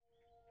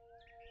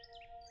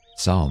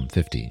Psalm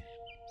 50,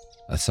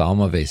 a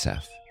psalm of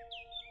Asaph.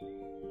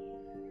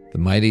 The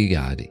mighty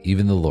God,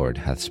 even the Lord,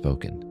 hath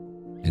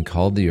spoken, and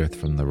called the earth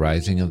from the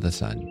rising of the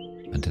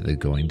sun unto the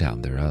going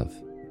down thereof.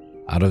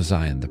 Out of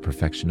Zion the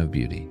perfection of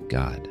beauty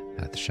God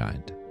hath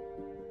shined.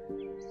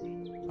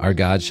 Our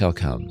God shall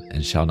come,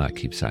 and shall not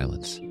keep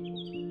silence.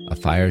 A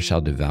fire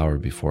shall devour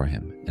before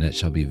him, and it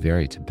shall be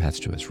very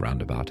tempestuous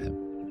round about him.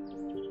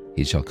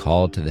 He shall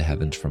call to the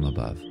heavens from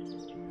above,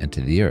 and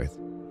to the earth,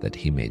 that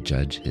he may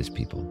judge his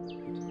people.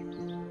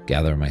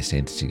 Gather my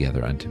saints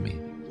together unto me,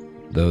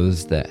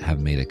 those that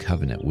have made a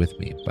covenant with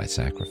me by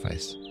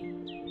sacrifice.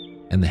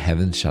 And the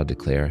heavens shall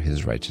declare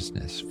his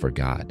righteousness, for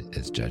God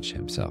is judge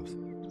himself.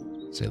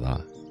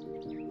 Selah.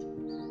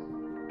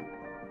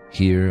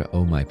 Hear,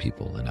 O my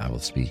people, and I will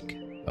speak.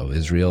 O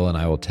Israel, and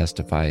I will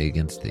testify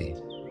against thee.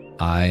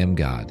 I am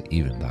God,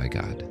 even thy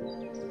God.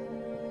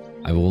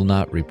 I will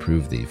not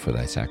reprove thee for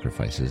thy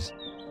sacrifices,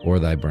 or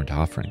thy burnt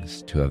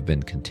offerings, to have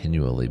been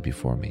continually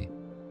before me.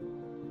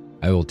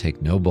 I will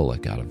take no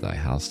bullock out of thy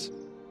house,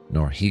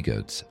 nor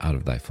he-goats out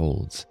of thy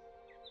folds.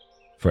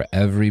 For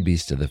every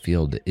beast of the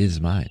field is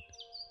mine,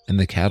 and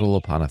the cattle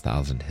upon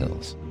 1,000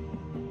 hills.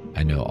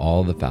 I know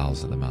all the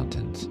fowls of the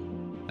mountains,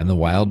 and the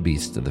wild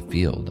beasts of the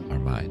field are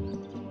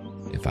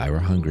mine. If I were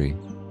hungry,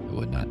 I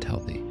would not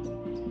tell thee,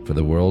 for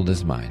the world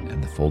is mine,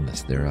 and the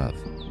fullness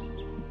thereof.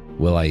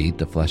 Will I eat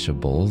the flesh of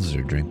bulls,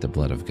 or drink the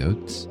blood of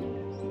goats?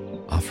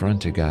 Offer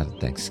unto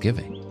God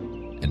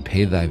thanksgiving, and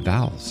pay thy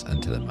vows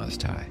unto the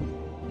Most High.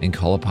 And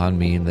call upon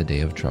me in the day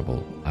of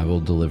trouble. I will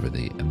deliver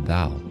thee, and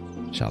thou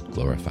shalt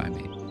glorify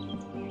me.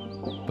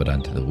 But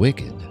unto the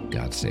wicked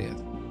God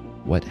saith,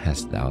 What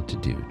hast thou to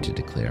do to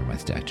declare my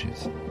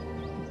statutes?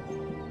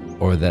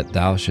 Or that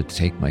thou shouldst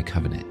take my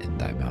covenant in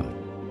thy mouth,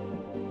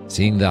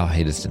 seeing thou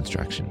hatest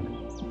instruction,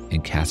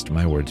 and cast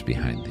my words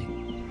behind thee.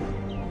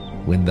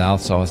 When thou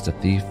sawest a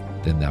thief,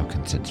 then thou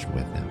considerest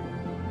with him,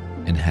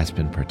 and hast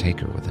been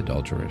partaker with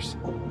adulterers.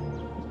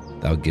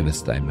 Thou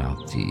givest thy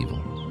mouth to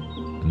evil,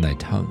 and thy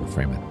tongue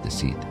frameth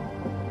deceit.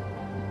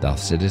 Thou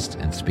sittest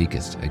and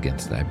speakest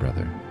against thy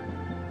brother.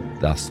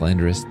 Thou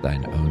slanderest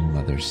thine own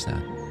mother's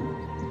son.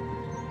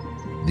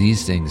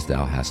 These things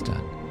thou hast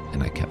done,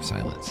 and I kept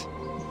silence.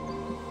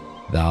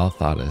 Thou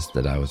thoughtest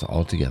that I was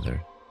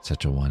altogether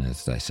such a one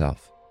as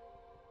thyself.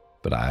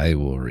 But I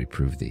will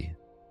reprove thee,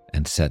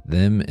 and set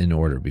them in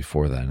order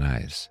before thine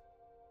eyes.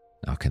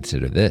 Now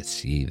consider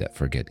this, ye that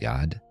forget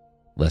God,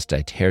 lest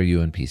I tear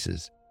you in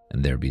pieces,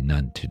 and there be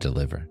none to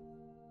deliver.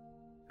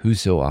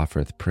 Whoso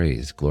offereth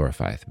praise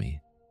glorifieth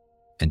me,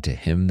 and to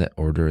him that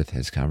ordereth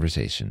his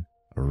conversation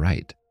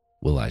aright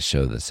will I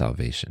show the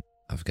salvation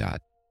of God.